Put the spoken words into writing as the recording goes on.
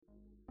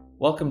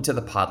Welcome to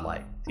the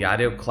Podlight, the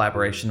audio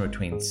collaboration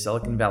between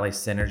Silicon Valley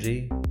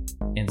Synergy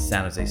and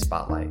San Jose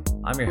Spotlight.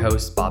 I'm your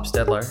host, Bob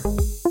Staedler.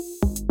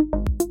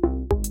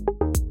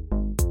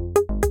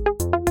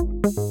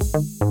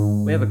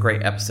 We have a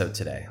great episode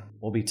today.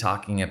 We'll be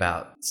talking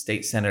about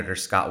State Senator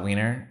Scott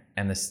Wiener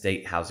and the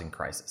state housing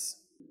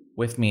crisis.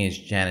 With me is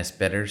Janice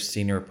Bitters,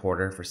 senior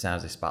reporter for San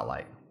Jose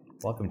Spotlight.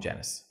 Welcome,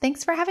 Janice.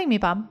 Thanks for having me,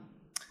 Bob.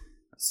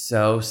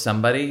 So,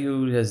 somebody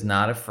who is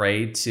not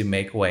afraid to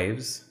make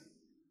waves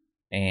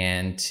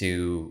and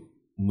to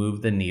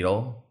move the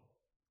needle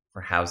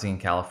for housing in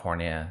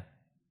California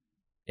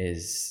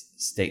is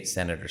State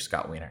Senator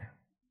Scott Wiener.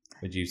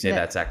 Would you say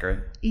that's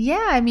accurate?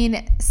 Yeah, I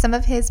mean, some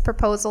of his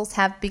proposals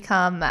have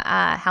become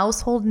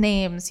household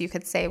names, you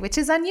could say, which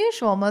is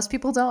unusual. Most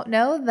people don't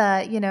know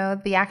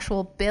the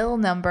actual bill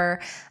number,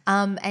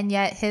 and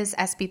yet his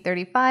SB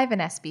 35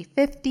 and SB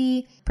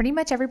 50, pretty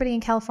much everybody in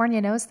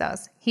California knows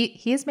those. He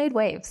has made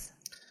waves.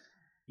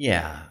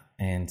 Yeah,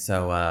 and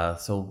so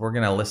we're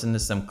gonna listen to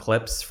some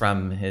clips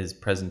from his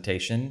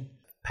presentation,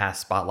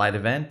 past Spotlight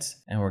event,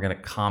 and we're gonna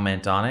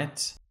comment on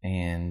it.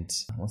 And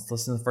let's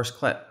listen to the first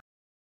clip.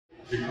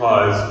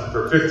 Because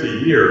for 50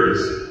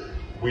 years,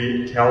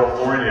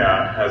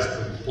 California has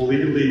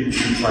completely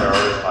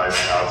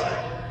deprioritized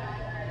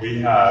housing. We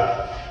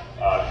have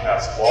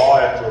passed law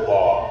after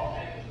law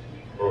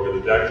over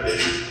the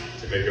decades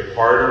to make it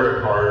harder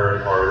and harder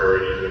and harder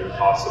and even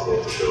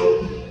impossible to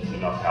build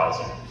enough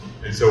housing.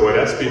 And so what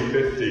SB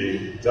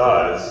 50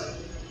 does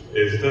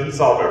is it doesn't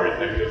solve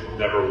everything. There's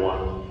never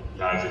one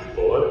magic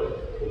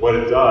bullet. But what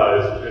it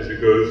does is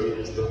it goes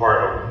into the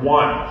heart of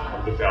one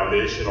of the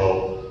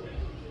foundational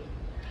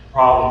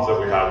problems that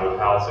we have with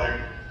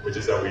housing, which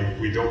is that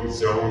we don't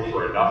zone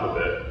for enough of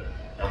it,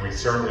 and we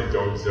certainly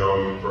don't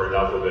zone for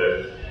enough of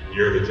it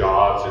near the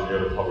jobs and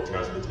near the public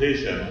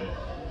transportation.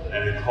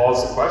 And it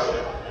calls the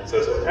question and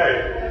says,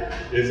 okay,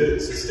 is it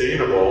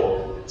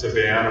sustainable to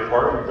ban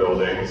apartment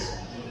buildings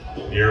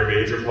near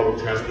major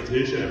public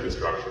transportation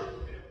infrastructure?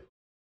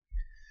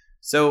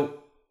 So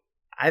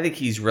I think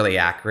he's really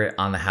accurate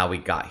on the how we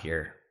got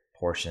here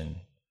portion.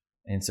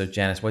 And so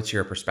Janice, what's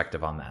your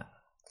perspective on that?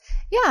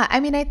 Yeah, I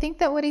mean, I think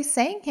that what he's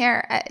saying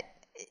here,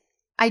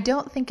 I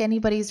don't think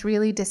anybody's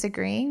really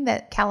disagreeing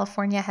that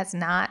California has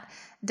not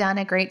done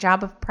a great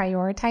job of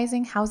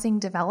prioritizing housing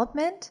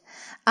development.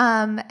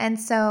 And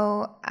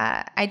so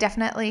I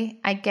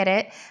get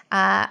it.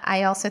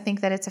 I also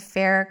think that it's a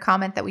fair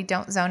comment that we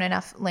don't zone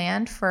enough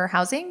land for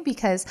housing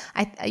because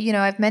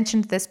I've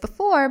mentioned this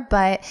before,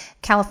 but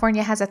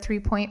California has a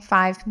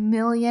 3.5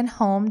 million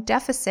home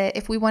deficit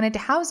if we wanted to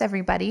house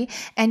everybody.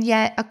 And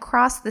yet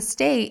across the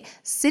state,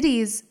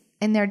 cities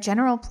in their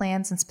general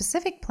plans and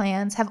specific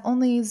plans have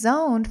only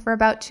zoned for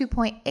about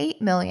 2.8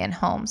 million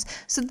homes.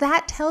 So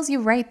that tells you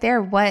right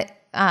there what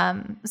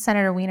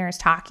Senator Wiener is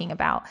talking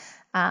about.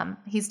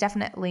 He's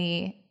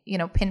definitely,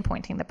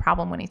 pinpointing the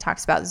problem when he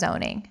talks about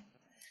zoning.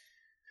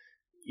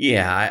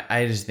 Yeah,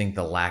 I just think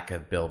the lack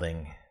of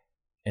building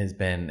has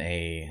been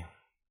a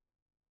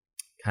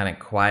kind of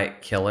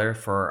quiet killer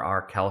for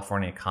our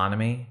California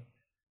economy,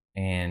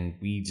 and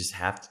we just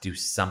have to do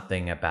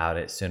something about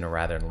it sooner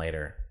rather than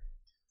later.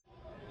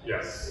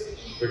 Yes,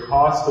 the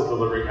cost of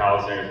delivering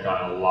housing has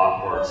gotten a lot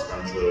more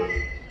expensive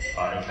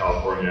in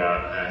California,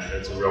 and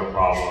it's a real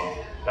problem.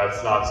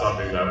 That's not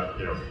something that,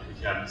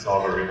 we can't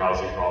solve every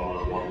housing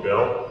problem in one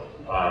bill.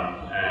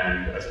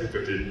 And SB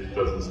 50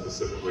 doesn't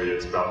specifically,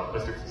 SB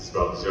 50 is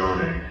about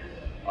zoning,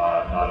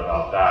 not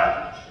about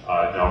that.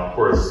 Now, of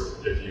course,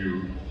 if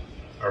you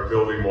are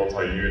building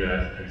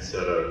multi-unit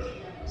instead of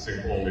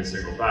only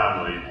single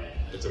family,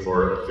 it's a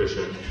more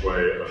efficient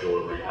way of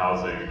delivering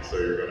housing, so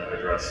you're going to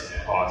address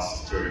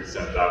costs to an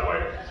extent that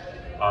way.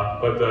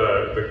 But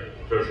the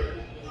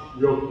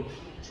real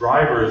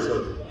drivers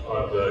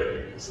of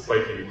the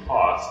spiking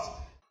cost.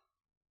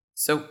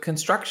 So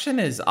construction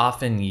is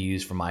often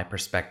used, from my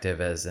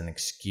perspective, as an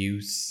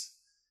excuse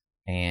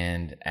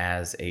and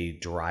as a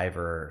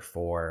driver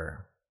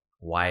for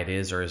why it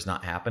is or is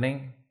not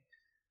happening.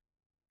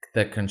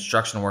 The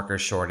construction worker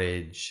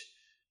shortage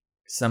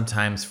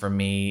sometimes for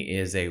me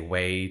is a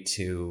way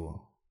to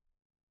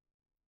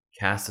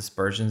cast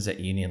aspersions at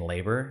union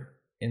labor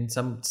in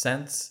some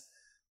sense,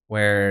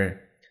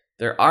 where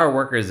there are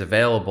workers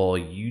available,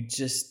 you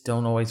just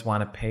don't always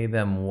want to pay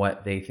them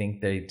what they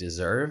think they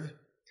deserve.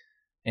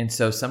 And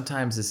so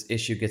sometimes this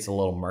issue gets a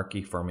little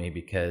murky for me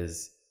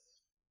because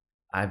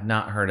I've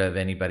not heard of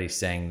anybody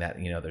saying that,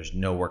 there's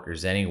no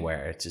workers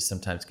anywhere. It just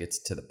sometimes gets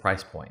to the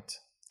price point.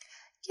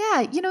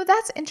 Yeah,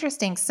 that's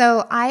interesting.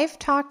 So I've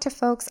talked to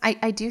folks.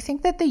 I do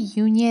think that the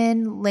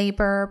union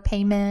labor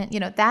payment,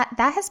 that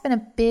has been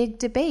a big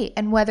debate,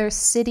 and whether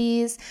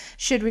cities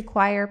should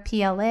require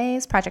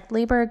PLAs, project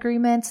labor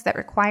agreements that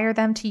require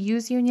them to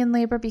use union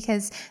labor,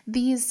 because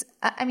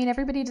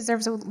everybody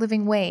deserves a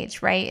living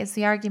wage, right? Is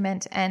the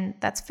argument, and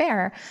that's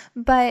fair.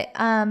 But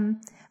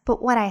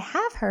But what I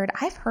have heard,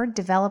 I've heard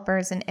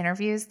developers in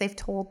interviews, they've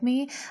told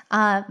me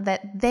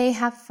that they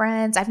have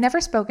friends. I've never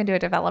spoken to a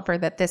developer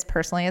that this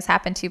personally has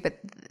happened to, but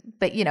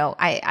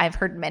I've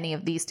heard many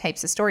of these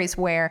types of stories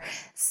where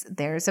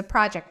there's a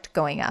project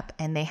going up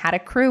and they had a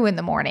crew in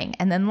the morning,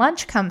 and then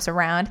lunch comes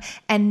around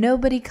and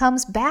nobody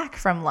comes back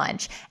from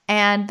lunch.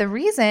 And the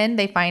reason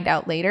they find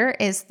out later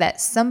is that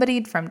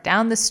somebody from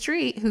down the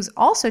street who's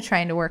also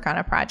trying to work on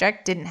a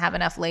project didn't have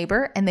enough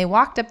labor, and they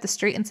walked up the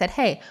street and said,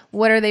 "Hey,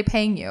 what are they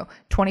paying you?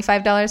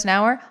 $25 an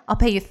hour? I'll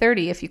pay you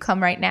 $30 if you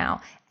come right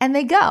now." And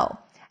they go.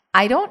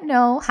 I don't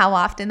know how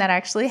often that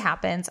actually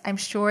happens. I'm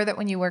sure that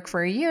when you work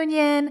for a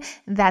union,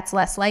 that's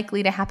less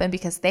likely to happen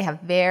because they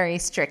have very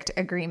strict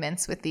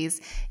agreements with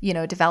these,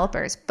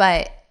 developers.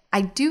 But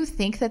I do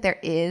think that there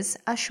is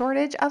a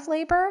shortage of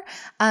labor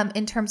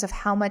in terms of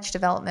how much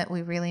development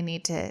we really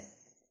need to,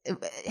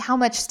 how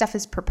much stuff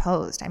is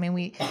proposed. I mean,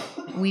 we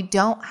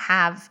don't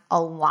have a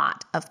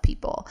lot of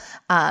people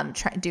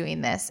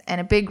doing this.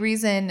 And a big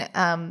reason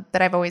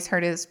that I've always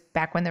heard is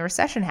back when the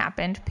recession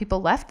happened,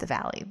 people left the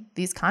Valley.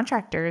 These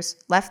contractors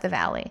left the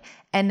Valley.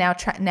 And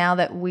now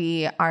that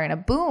we are in a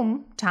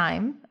boom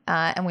time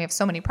and we have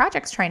so many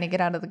projects trying to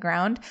get out of the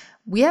ground,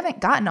 we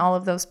haven't gotten all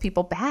of those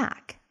people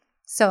back.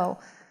 So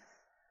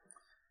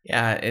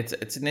yeah,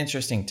 it's an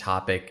interesting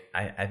topic.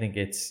 I think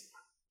it's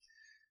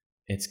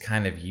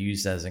kind of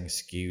used as an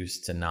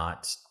excuse to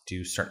not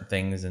do certain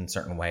things in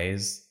certain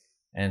ways.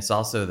 And it's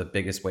also the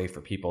biggest way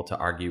for people to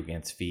argue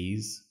against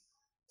fees,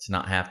 to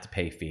not have to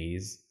pay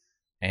fees.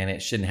 And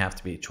it shouldn't have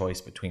to be a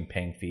choice between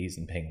paying fees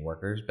and paying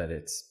workers, but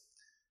it's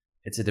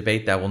a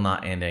debate that will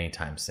not end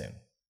anytime soon.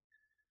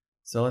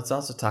 So let's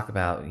also talk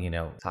about,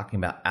 talking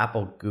about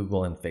Apple,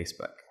 Google, and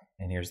Facebook.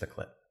 And here's the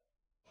clip.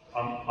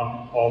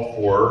 I'm all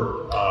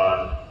for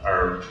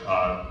our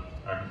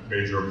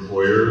major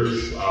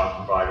employers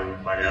providing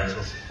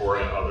financial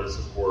support and other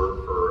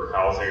support for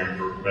housing and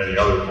for many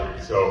other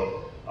things.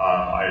 So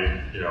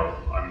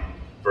I'm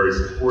very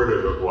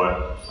supportive of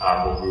what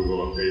Apple,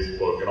 Google, and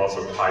Facebook, and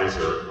also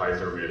Kaiser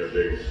made a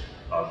big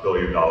 $1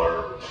 billion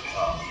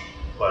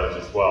pledge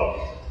as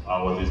well.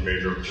 What these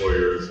major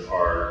employers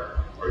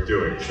are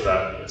doing, so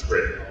that's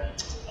great.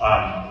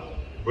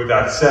 With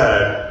that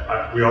said,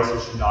 we also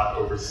should not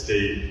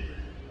overstate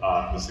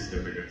the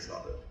significance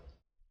of it.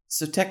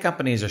 So tech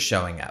companies are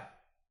showing up,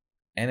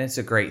 and it's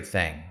a great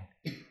thing,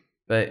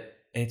 but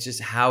it's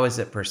just, how is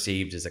it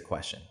perceived is a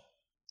question.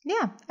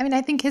 Yeah. I mean,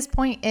 I think his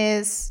point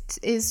is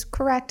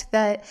correct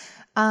that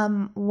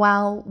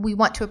while we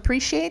want to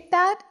appreciate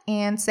that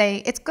and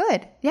say it's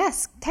good,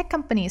 yes, tech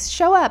companies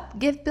show up,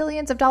 give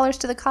billions of dollars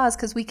to the cause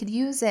because we could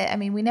use it. I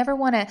mean, we never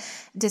want to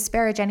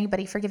disparage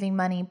anybody for giving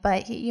money,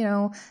 but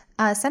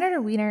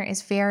Senator Wiener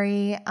is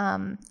very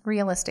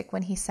realistic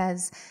when he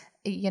says,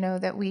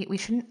 that we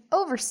shouldn't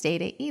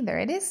overstate it either.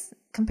 It is,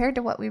 compared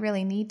to what we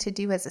really need to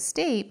do as a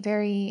state,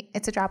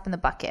 it's a drop in the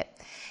bucket.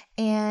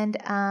 And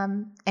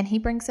he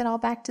brings it all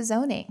back to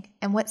zoning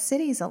and what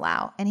cities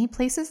allow. And he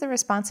places the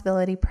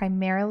responsibility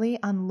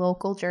primarily on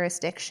local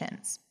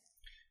jurisdictions.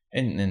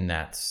 And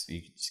that's,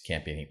 you just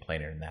can't be any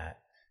plainer than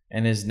that.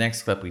 And his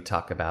next clip, we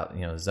talk about,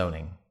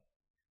 zoning.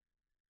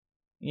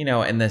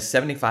 And the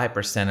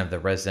 75% of the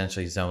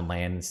residentially zoned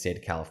land in the state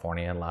of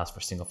California allows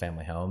for single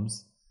family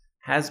homes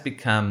has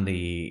become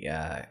the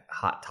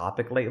hot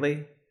topic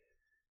lately.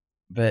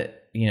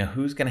 But,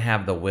 who's going to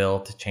have the will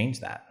to change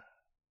that?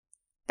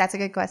 That's a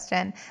good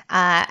question.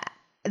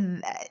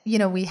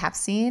 We have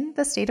seen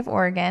the state of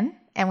Oregon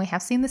and we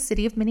have seen the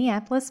city of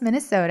Minneapolis,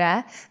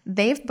 Minnesota.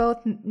 They've both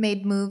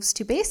made moves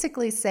to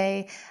basically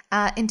say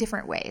in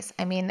different ways.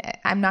 I mean,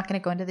 I'm not going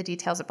to go into the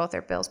details of both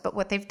their bills, but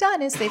what they've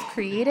done is they've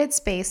created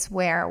space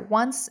where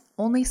once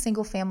only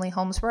single family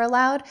homes were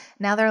allowed.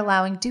 Now they're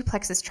allowing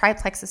duplexes,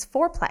 triplexes,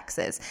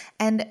 fourplexes.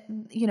 And,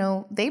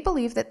 they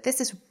believe that this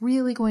is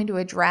really going to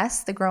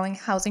address the growing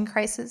housing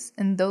crisis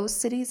in those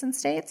cities and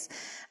states.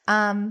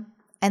 And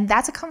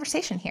that's a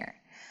conversation here.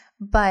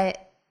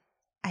 But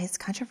it's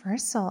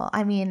controversial.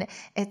 I mean,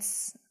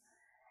 it's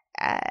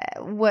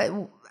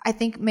what I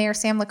think Mayor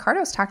Sam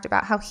Liccardo's talked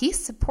about, how he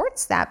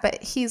supports that.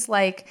 But he's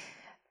like,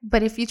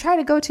 but if you try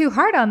to go too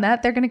hard on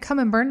that, they're going to come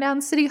and burn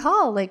down City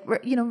Hall. Like,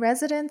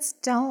 residents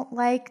don't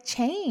like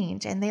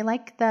change. And they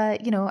like I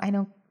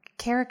know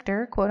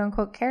character, quote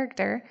unquote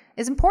character,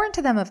 is important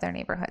to them of their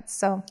neighborhoods.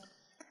 So,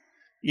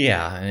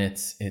 yeah, and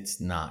it's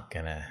not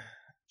going to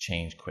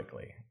change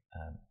quickly.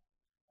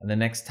 And the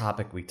next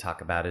topic we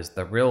talk about is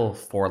the real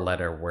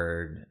four-letter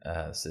word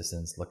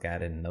citizens look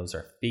at, and those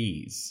are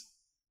fees.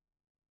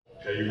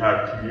 You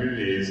have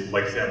communities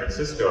like San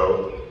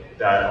Francisco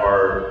that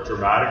are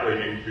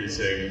dramatically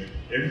increasing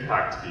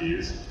impact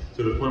fees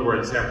to the point where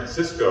in San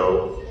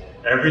Francisco,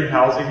 every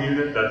housing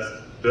unit that's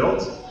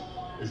built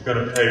is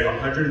going to pay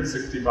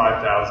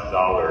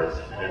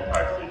 $165,000 in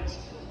impact fees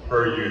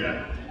per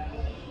unit.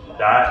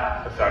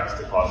 That affects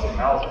the cost of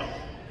housing.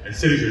 And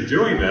cities are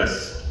doing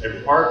this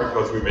in part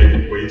because we make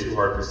it way too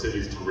hard for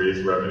cities to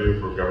raise revenue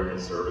for government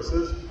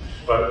services.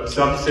 But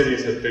some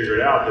cities have figured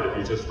out that if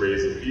you just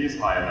raise the fees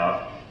high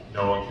enough,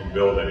 no one can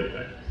build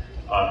anything.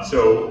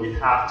 So we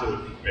have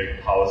to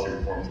make policy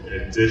reforms in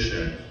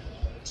addition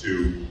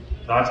to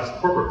not just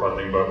corporate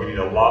funding, but we need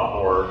a lot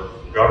more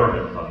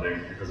government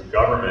funding, because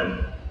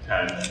government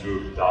can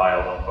move the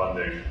dial on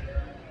funding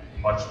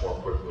much more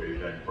quickly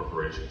than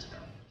corporations can.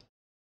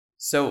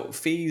 So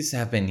fees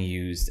have been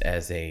used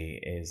as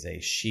a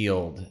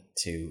shield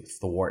to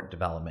thwart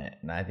development,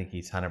 and I think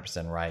he's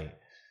 100% right.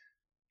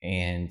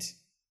 And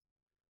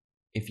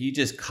if you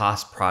just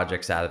cost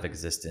projects out of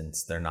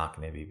existence, they're not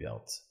going to be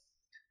built.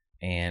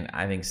 And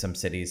I think some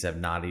cities have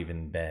not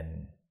even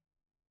been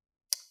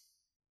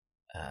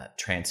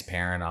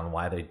transparent on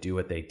why they do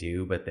what they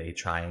do, but they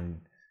try and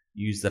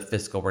use the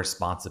fiscal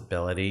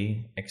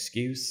responsibility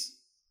excuse.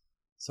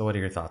 So what are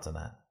your thoughts on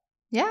that?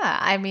 Yeah,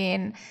 I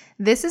mean,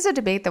 this is a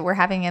debate that we're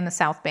having in the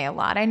South Bay a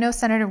lot. I know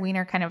Senator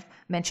Wiener kind of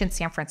mentioned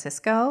San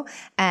Francisco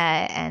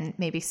and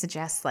maybe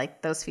suggests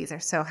like those fees are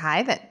so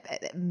high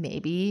that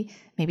maybe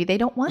they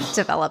don't want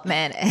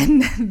development,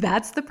 and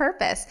that's the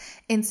purpose.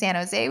 In San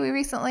Jose, we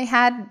recently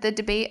had the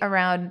debate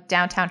around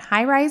downtown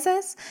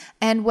high-rises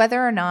and whether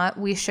or not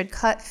we should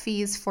cut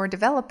fees for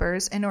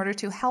developers in order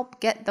to help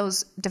get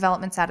those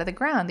developments out of the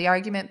ground. The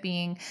argument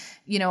being,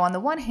 on the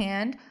one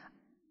hand,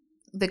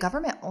 the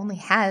government only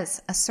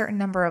has a certain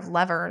number of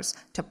levers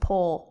to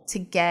pull to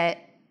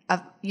get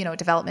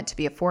development to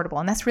be affordable.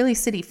 And that's really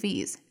city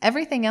fees.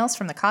 Everything else,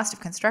 from the cost of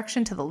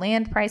construction to the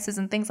land prices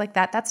and things like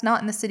that, that's not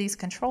in the city's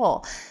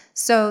control.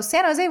 So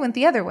San Jose went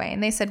the other way,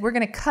 and they said, we're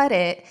going to cut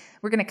it.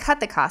 We're going to cut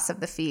the cost of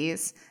the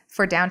fees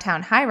for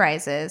downtown high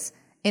rises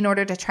in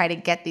order to try to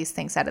get these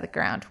things out of the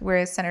ground.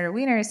 Whereas Senator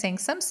Wiener is saying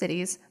some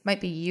cities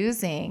might be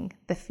using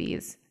the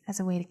fees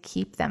as a way to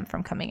keep them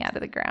from coming out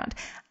of the ground.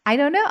 I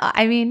don't know.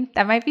 I mean,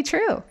 that might be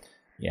true.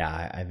 Yeah,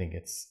 I think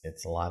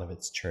it's a lot of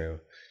it's true.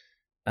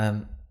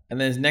 And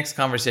then the next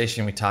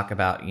conversation we talk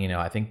about,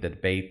 I think the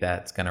debate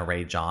that's going to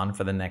rage on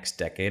for the next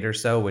decade or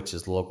so, which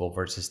is local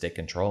versus state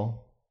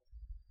control.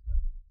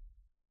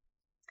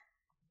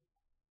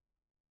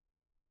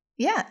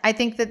 Yeah, I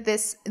think that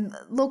this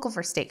local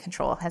versus state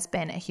control has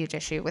been a huge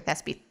issue with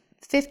SB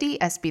 50,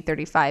 SB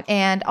 35,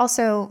 and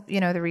also,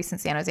 the recent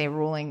San Jose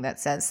ruling that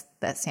says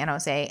that San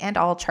Jose and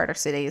all charter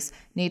cities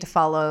need to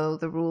follow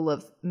the rule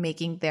of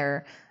making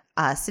their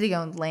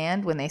city-owned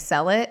land, when they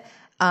sell it,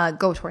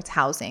 go towards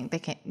housing. They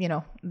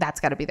can't, that's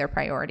got to be their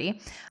priority.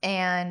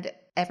 And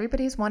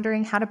everybody's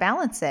wondering how to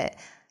balance it.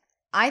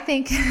 I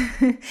think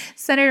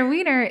Senator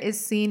Wiener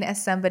is seen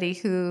as somebody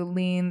who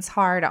leans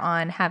hard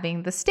on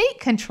having the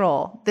state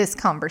control this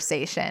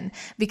conversation,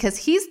 because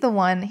he's the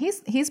one,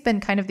 he's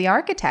been kind of the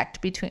architect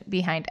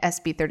behind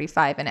SB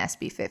 35 and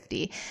SB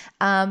 50.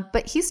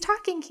 But he's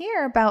talking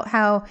here about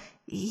how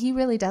he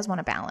really does want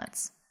to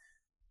balance.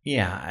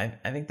 Yeah,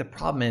 I think the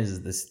problem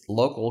is this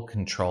local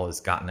control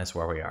has gotten us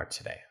where we are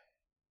today,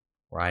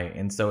 right?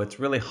 And so it's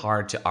really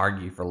hard to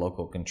argue for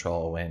local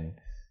control when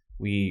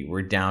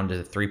we're down to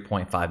the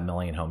 3.5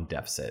 million home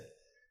deficit.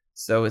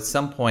 So at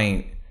some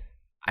point,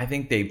 I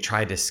think they've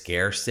tried to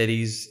scare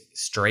cities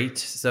straight,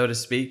 so to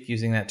speak,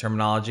 using that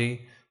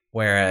terminology.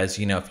 Whereas,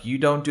 if you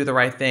don't do the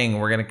right thing,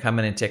 we're going to come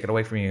in and take it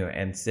away from you.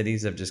 And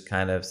cities have just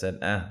kind of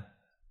said,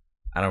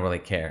 I don't really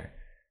care.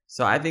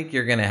 So I think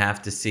you're going to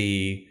have to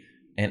see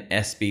an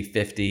SB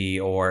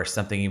 50 or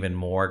something even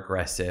more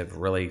aggressive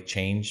really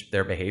change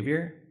their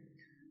behavior.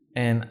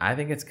 And I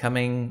think it's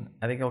coming.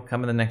 I think it'll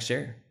come in the next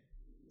year.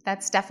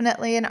 That's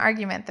definitely an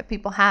argument that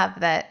people have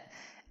that,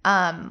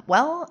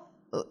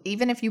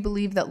 even if you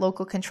believe that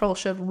local control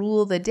should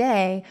rule the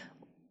day,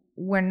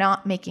 we're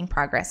not making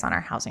progress on our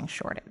housing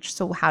shortage.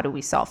 So how do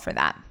we solve for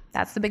that?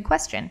 That's the big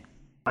question.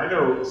 I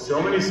know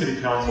so many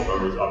city council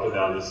members up and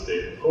down the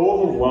state.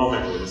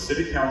 Overwhelmingly, the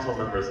city council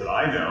members that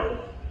I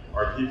know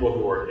are people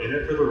who are in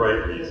it for the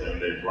right reason.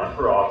 They run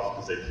for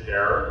office because they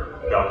care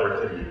about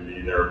their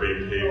community. They're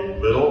being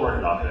paid little or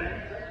nothing,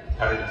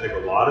 having to take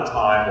a lot of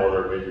time while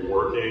they're maybe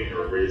working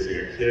or raising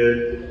a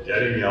kid,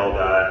 getting yelled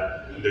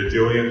at, and they're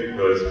doing it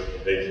because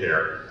they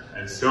care.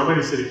 And so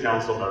many city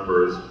council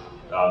members,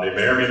 they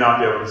may or may not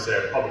be able to say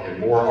it publicly,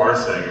 more are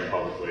saying it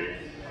publicly,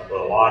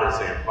 but a lot are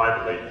saying it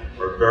privately,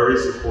 are very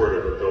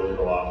supportive of building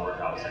a lot more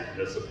housing.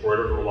 They're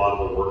supportive of a lot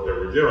of the work that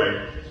we're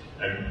doing.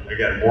 And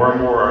again, more and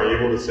more are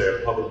able to say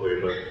it publicly,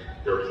 but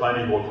there are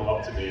plenty who will come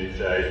up to me and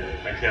say,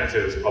 I can't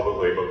say this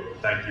publicly,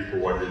 but thank you for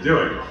what you're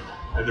doing.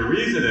 And the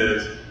reason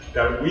is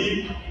that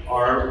we have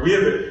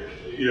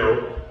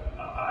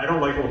I don't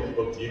like when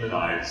people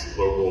demonize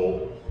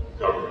local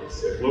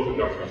governments. If local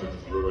governments are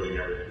just ruining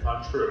everything, it's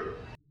not true.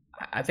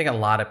 I think a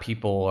lot of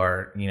people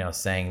are,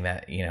 saying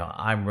that,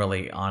 I'm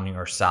really on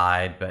your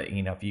side, but,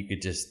 if you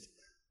could just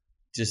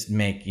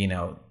make,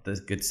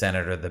 the good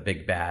senator, the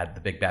big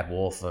bad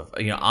wolf of,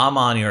 I'm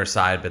on your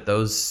side, but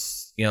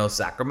those,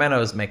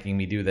 Sacramento's making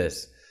me do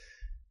this.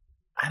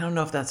 I don't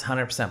know if that's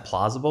 100%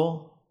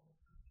 plausible.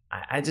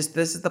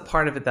 This is the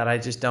part of it that I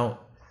just don't.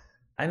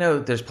 I know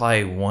there's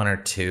probably one or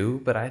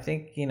two, but I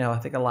think, I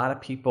think a lot of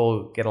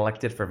people get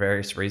elected for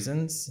various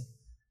reasons.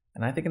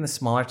 And I think in the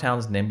smaller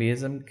towns,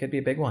 NIMBYism could be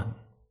a big one.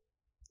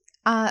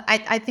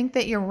 I think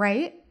that you're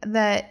right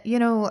that,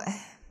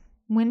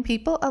 when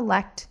people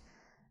elect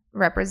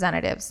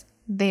representatives.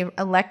 They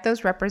elect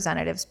those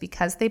representatives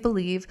because they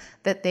believe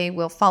that they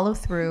will follow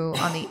through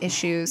on the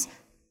issues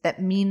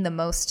that mean the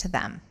most to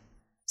them.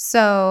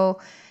 So,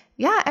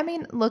 yeah, I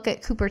mean, look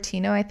at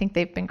Cupertino. I think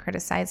they've been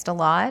criticized a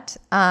lot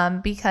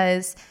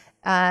because,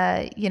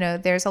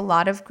 there's a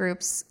lot of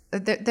groups.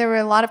 There were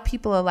a lot of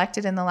people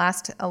elected in the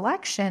last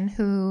election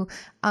who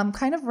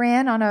kind of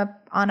ran on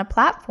a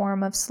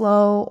platform of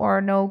slow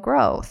or no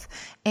growth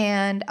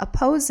and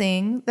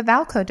opposing the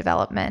Valco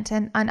development.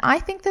 And I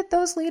think that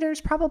those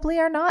leaders probably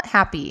are not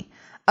happy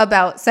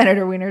about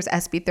Senator Wiener's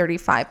SB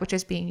 35, which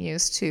is being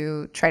used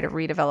to try to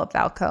redevelop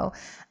Valco.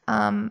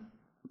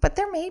 But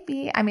there may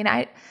be. I mean,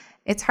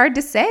 it's hard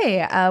to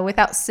say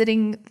without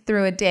sitting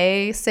through a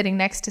day sitting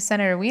next to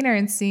Senator Wiener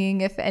and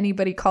seeing if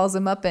anybody calls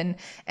him up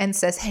and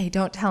says, hey,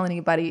 don't tell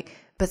anybody,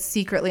 but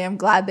secretly I'm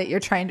glad that you're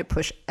trying to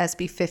push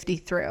SB 50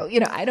 through.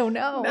 I don't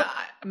know. No,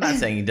 I'm not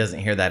saying he doesn't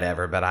hear that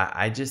ever, but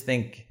I just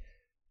think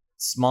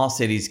small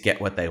cities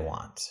get what they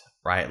want,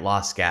 right?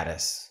 Los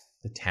Gatos,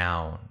 the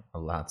town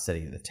of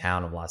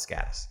Los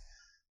Gatos.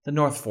 The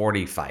North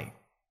 40 fight,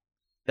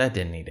 that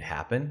didn't need to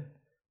happen.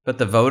 But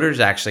the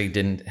voters actually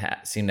didn't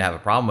seem to have a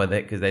problem with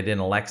it because they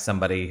didn't elect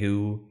somebody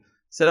who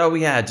said, oh,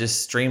 yeah,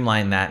 just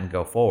streamline that and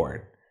go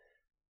forward.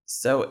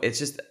 So it's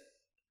just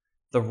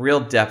the real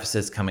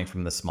deficit's coming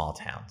from the small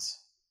towns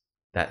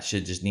that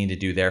should just need to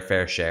do their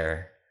fair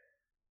share.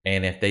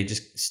 And if they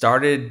just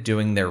started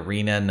doing their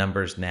RHNA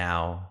numbers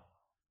now,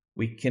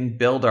 we can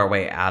build our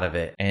way out of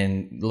it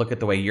and look at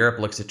the way Europe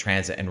looks at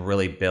transit and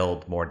really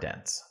build more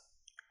dense.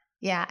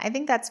 Yeah, I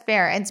think that's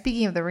fair. And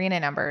speaking of the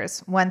RHNA numbers,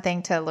 one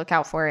thing to look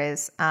out for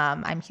is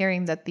I'm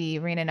hearing that the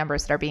RHNA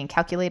numbers that are being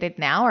calculated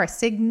now are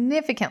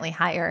significantly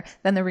higher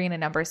than the RHNA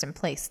numbers in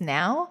place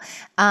now.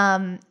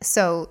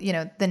 So,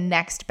 the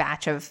next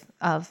batch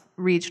of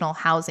regional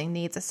housing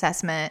needs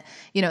assessment,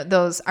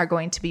 those are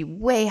going to be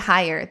way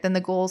higher than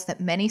the goals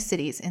that many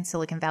cities in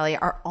Silicon Valley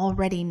are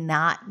already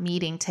not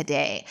meeting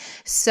today.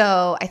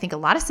 So I think a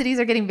lot of cities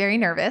are getting very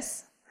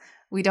nervous.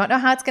 We don't know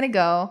how it's going to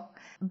go,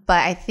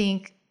 but I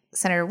think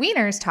Senator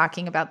Wiener is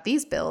talking about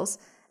these bills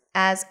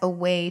as a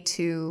way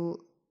to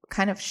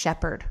kind of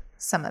shepherd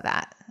some of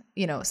that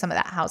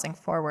housing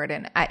forward.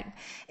 And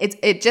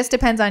it just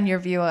depends on your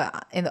view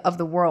of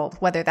the world,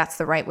 whether that's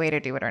the right way to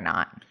do it or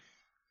not.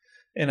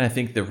 And I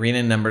think the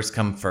RHNA numbers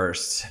come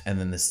first, and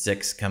then the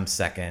sticks come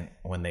second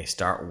when they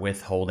start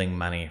withholding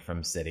money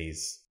from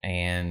cities.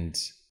 And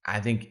I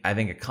think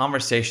a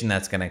conversation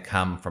that's going to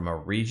come from a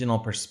regional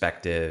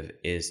perspective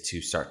is to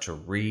start to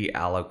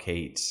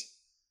reallocate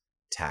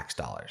tax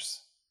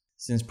dollars.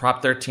 Since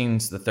Prop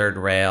 13's the third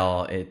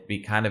rail, it'd be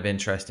kind of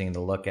interesting to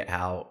look at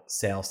how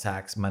sales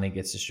tax money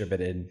gets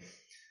distributed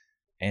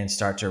and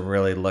start to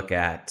really look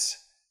at,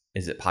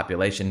 is it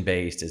population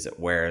based? Is it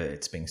where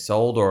it's being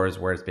sold or is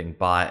where it's being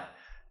bought?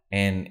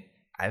 And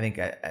I think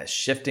a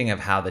shifting of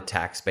how the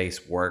tax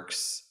base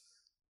works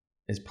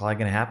is probably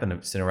going to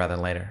happen sooner rather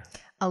than later.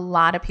 A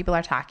lot of people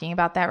are talking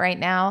about that right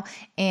now.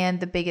 And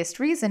the biggest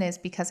reason is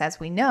because, as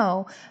we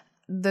know,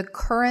 the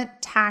current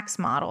tax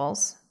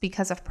models,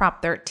 because of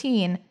Prop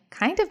 13,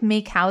 kind of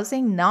make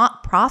housing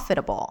not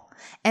profitable.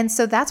 And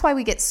so that's why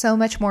we get so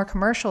much more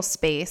commercial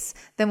space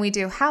than we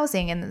do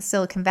housing in the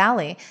Silicon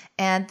Valley.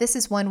 And this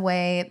is one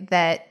way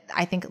that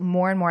I think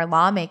more and more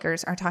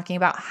lawmakers are talking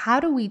about, how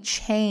do we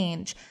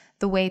change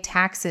the way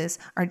taxes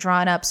are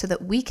drawn up so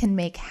that we can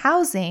make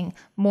housing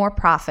more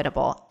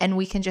profitable and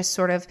we can just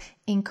sort of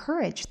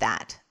encourage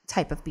that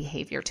type of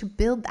behavior to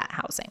build that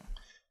housing.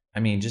 I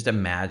mean, just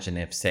imagine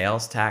if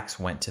sales tax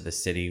went to the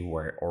city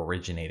where it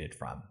originated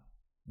from,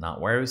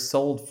 not where it was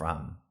sold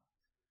from,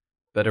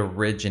 but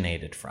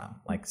originated from,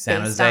 like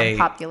San Jose.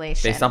 Based on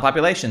population. Based on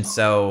population.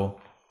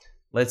 So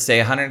let's say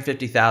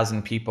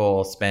 150,000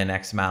 people spend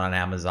X amount on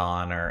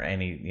Amazon or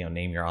any,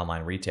 name your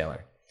online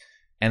retailer,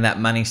 and that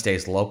money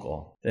stays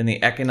local. Then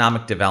the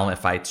economic development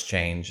fights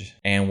change,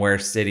 and where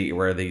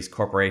these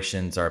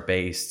corporations are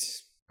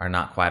based are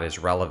not quite as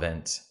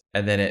relevant.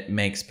 And then it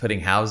makes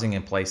putting housing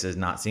in places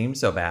not seem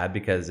so bad,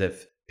 because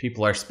if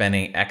people are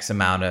spending X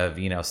amount of,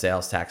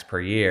 sales tax per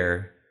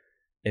year,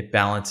 it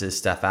balances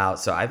stuff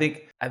out. So I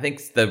think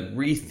the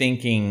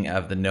rethinking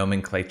of the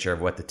nomenclature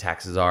of what the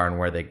taxes are and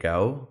where they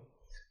go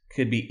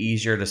could be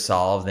easier to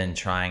solve than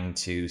trying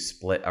to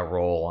split a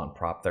roll on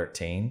Prop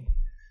 13,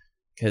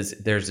 because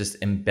there's this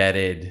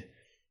embedded.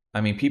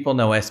 I mean, people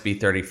know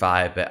SB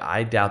 35, but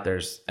I doubt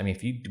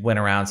if you went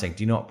around saying,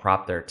 do you know what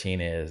Prop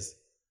 13 is?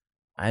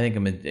 I think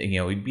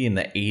we'd be in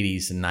the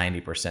 80s and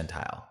 90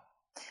 percentile.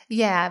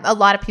 Yeah, a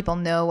lot of people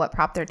know what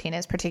Prop 13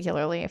 is,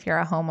 particularly if you're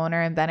a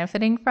homeowner and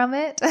benefiting from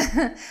it,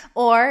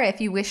 or if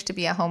you wish to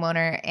be a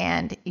homeowner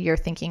and you're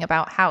thinking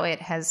about how it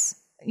has,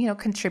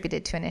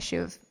 contributed to an issue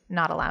of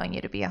not allowing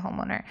you to be a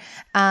homeowner.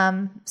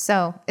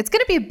 So it's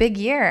going to be a big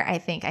year, I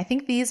think. I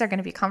think these are going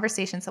to be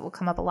conversations that will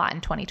come up a lot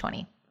in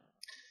 2020.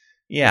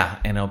 Yeah,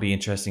 and it'll be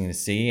interesting to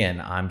see,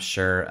 and I'm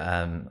sure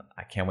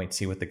I can't wait to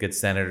see what the good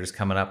senator's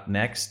coming up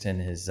next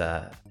in his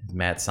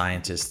mad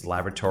scientist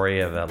laboratory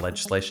of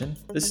legislation.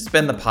 This has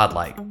been the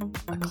Podlight,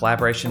 a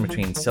collaboration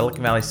between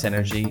Silicon Valley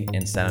Synergy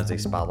and San Jose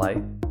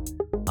Spotlight.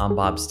 I'm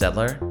Bob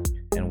Staedler,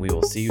 and we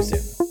will see you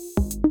soon.